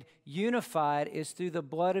made unified is through the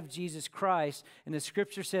blood of Jesus Christ. And the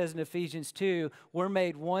scripture says in Ephesians 2, we're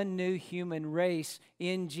made one new human race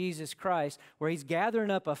in Jesus Christ, where he's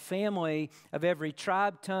gathering up a family of every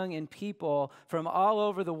tribe, tongue, and people from all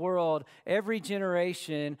over the world, every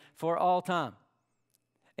generation, for all time.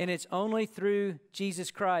 And it's only through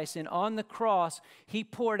Jesus Christ. And on the cross, he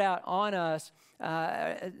poured out on us,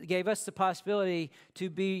 gave us the possibility to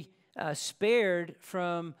be spared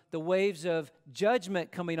from the waves of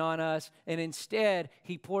judgment coming on us, and instead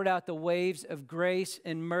he poured out the waves of grace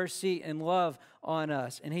and mercy and love on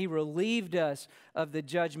us, and he relieved us of the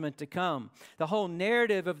judgment to come. The whole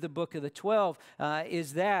narrative of the book of the 12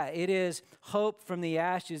 is that it is hope from the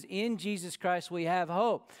ashes. In Jesus Christ we have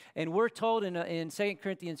hope, and we're told in 2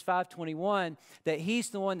 Corinthians 5:21 that he's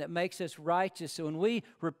the one that makes us righteous. So when we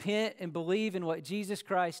repent and believe in what Jesus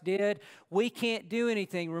Christ did, we can't do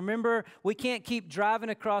anything. Remember, we can't keep driving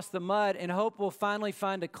across the mud and hope we'll finally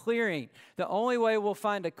find a clearing. The only way we'll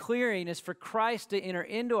find a clearing is for Christ to enter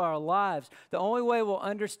into our lives. The only way we'll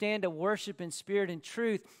understand to worship in spirit and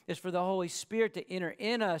truth is for the Holy Spirit to enter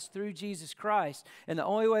in us through Jesus Christ. And the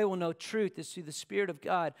only way we'll know truth is through the Spirit of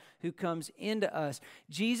God who comes into us.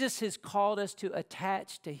 Jesus has called us to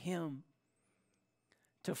attach to him,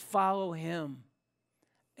 to follow him,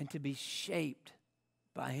 and to be shaped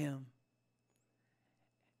by him.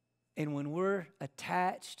 And when we're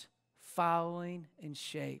attached, following, and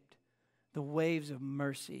shaped, the waves of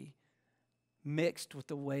mercy mixed with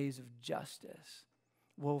the waves of justice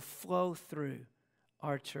will flow through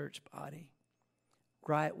our church body.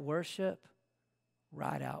 Right worship,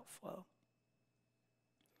 right outflow.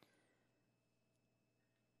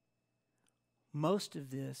 Most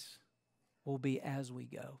of this will be as we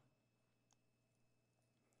go.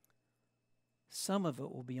 Some of it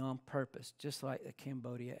will be on purpose, just like the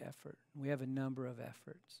Cambodia effort. We have a number of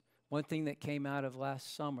efforts. One thing that came out of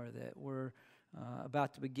last summer that we're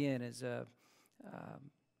about to begin is an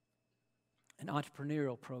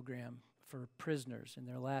entrepreneurial program for prisoners in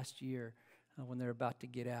their last year when they're about to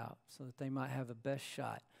get out, so that they might have the best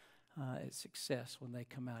shot at success when they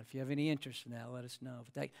come out. If you have any interest in that, let us know.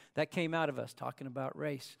 But that came out of us talking about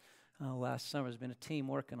race last summer. There's been a team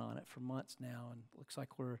working on it for months now, and it looks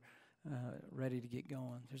like we're ready to get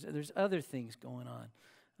going. There's other things going on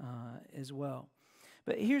as well.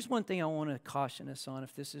 But here's one thing I want to caution us on,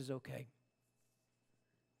 if this is okay.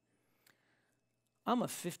 I'm a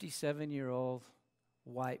 57-year-old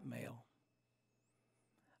white male,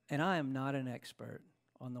 and I am not an expert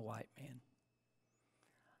on the white man.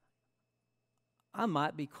 I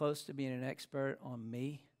might be close to being an expert on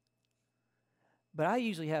me, but I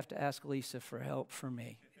usually have to ask Lisa for help for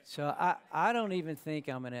me. So I don't even think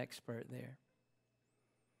I'm an expert there.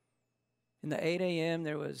 In the 8 a.m.,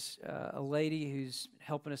 there was a lady who's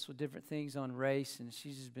helping us with different things on race, and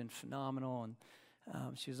she's just been phenomenal. And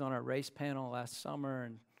she was on our race panel last summer,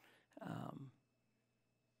 and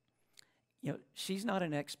she's not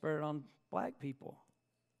an expert on black people.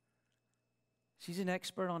 She's an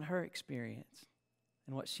expert on her experience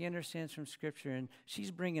and what she understands from Scripture, and she's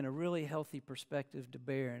bringing a really healthy perspective to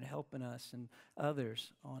bear and helping us and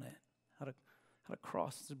others on it, how to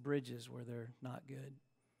cross the bridges where they're not good.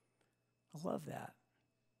 I love that.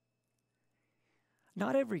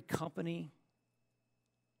 Not every company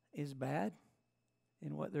is bad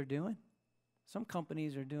in what they're doing. Some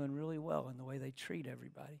companies are doing really well in the way they treat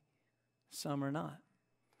everybody. Some are not.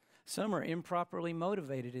 Some are improperly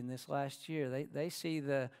motivated in this last year. They see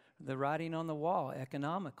the writing on the wall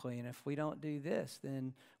economically, and if we don't do this,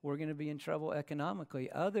 then we're going to be in trouble economically.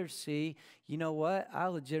 Others see, you know what, I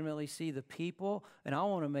legitimately see the people, and I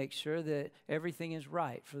want to make sure that everything is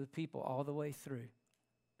right for the people all the way through.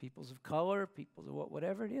 Peoples of color, peoples of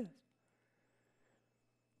whatever it is.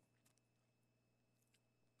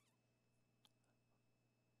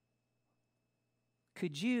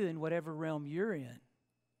 Could you, in whatever realm you're in,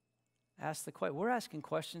 ask the question? We're asking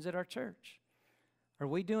questions at our church. Are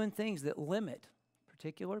we doing things that limit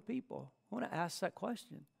particular people? I want to ask that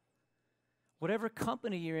question. Whatever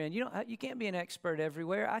company you're in, you can't be an expert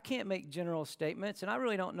everywhere. I can't make general statements, and I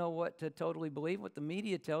really don't know what to totally believe, what the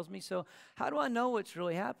media tells me. So how do I know what's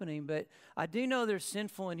really happening? But I do know there's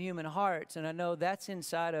sinful in human hearts, and I know that's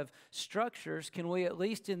inside of structures. Can we, at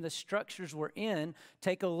least in the structures we're in,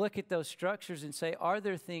 take a look at those structures and say, are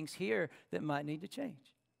there things here that might need to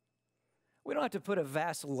change? We don't have to put a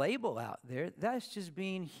vast label out there. That's just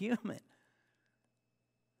being human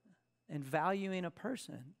and valuing a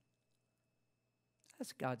person.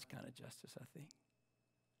 That's God's kind of justice, I think.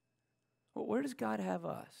 Well, where does God have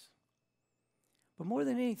us? But more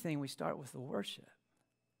than anything, we start with the worship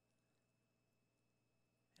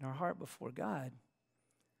in our heart before God.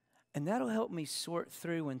 And that'll help me sort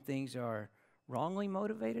through when things are wrongly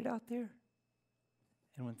motivated out there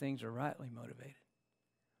and when things are rightly motivated.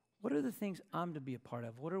 What are the things I'm to be a part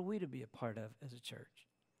of? What are we to be a part of as a church?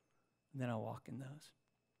 And then I'll walk in those.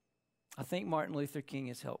 I think Martin Luther King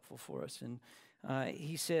is helpful for us. And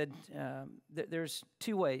he said that there's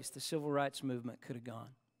two ways the civil rights movement could have gone.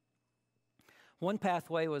 One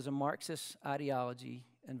pathway was a Marxist ideology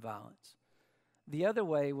and violence. The other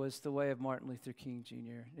way was the way of Martin Luther King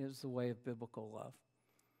Jr. It was the way of biblical love.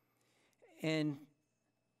 And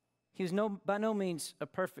he was by no means a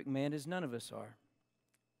perfect man, as none of us are.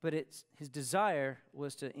 But his desire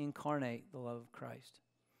was to incarnate the love of Christ.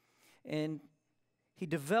 And he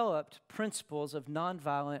developed principles of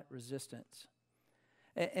nonviolent resistance.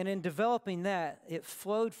 And in developing that, it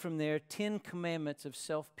flowed from there 10 commandments of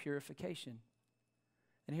self-purification.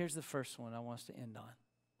 And here's the first one I want us to end on.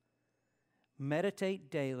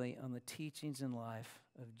 Meditate daily on the teachings and life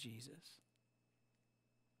of Jesus.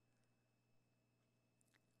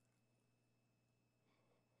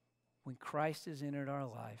 When Christ has entered our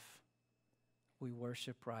life, we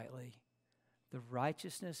worship rightly. The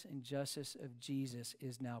righteousness and justice of Jesus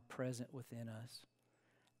is now present within us.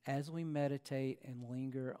 As we meditate and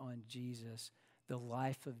linger on Jesus, the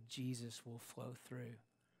life of Jesus will flow through,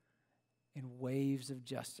 and waves of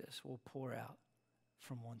justice will pour out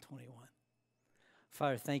from 121.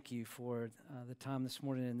 Father, thank you for the time this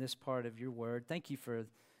morning in this part of your word. Thank you for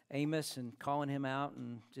Amos and calling him out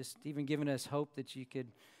and just even giving us hope that you could,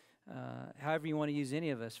 however you want to use any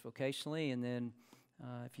of us vocationally, and then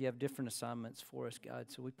if you have different assignments for us, God.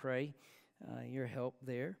 So we pray your help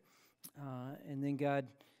there. And then, God,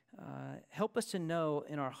 help us to know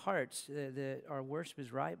in our hearts that our worship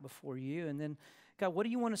is right before you. And then, God, what do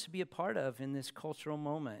you want us to be a part of in this cultural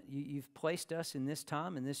moment? You've placed us in this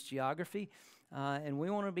time, in this geography, and we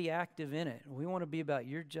want to be active in it. We want to be about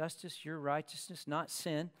your justice, your righteousness, not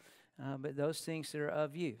sin, but those things that are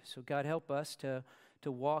of you. So, God, help us to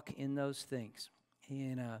walk in those things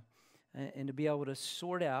and to be able to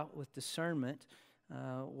sort out with discernment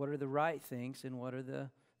what are the right things and what are the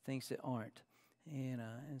things that aren't. And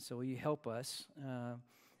so will you help us,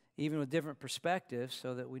 even with different perspectives,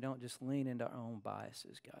 so that we don't just lean into our own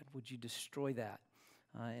biases, God. Would you destroy that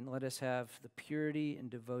and let us have the purity and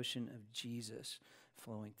devotion of Jesus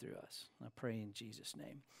flowing through us. I pray in Jesus'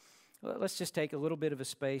 name. Well, let's just take a little bit of a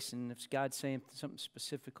space, and if God's saying something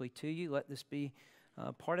specifically to you, let this be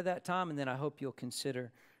part of that time, and then I hope you'll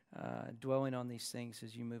consider dwelling on these things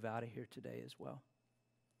as you move out of here today as well.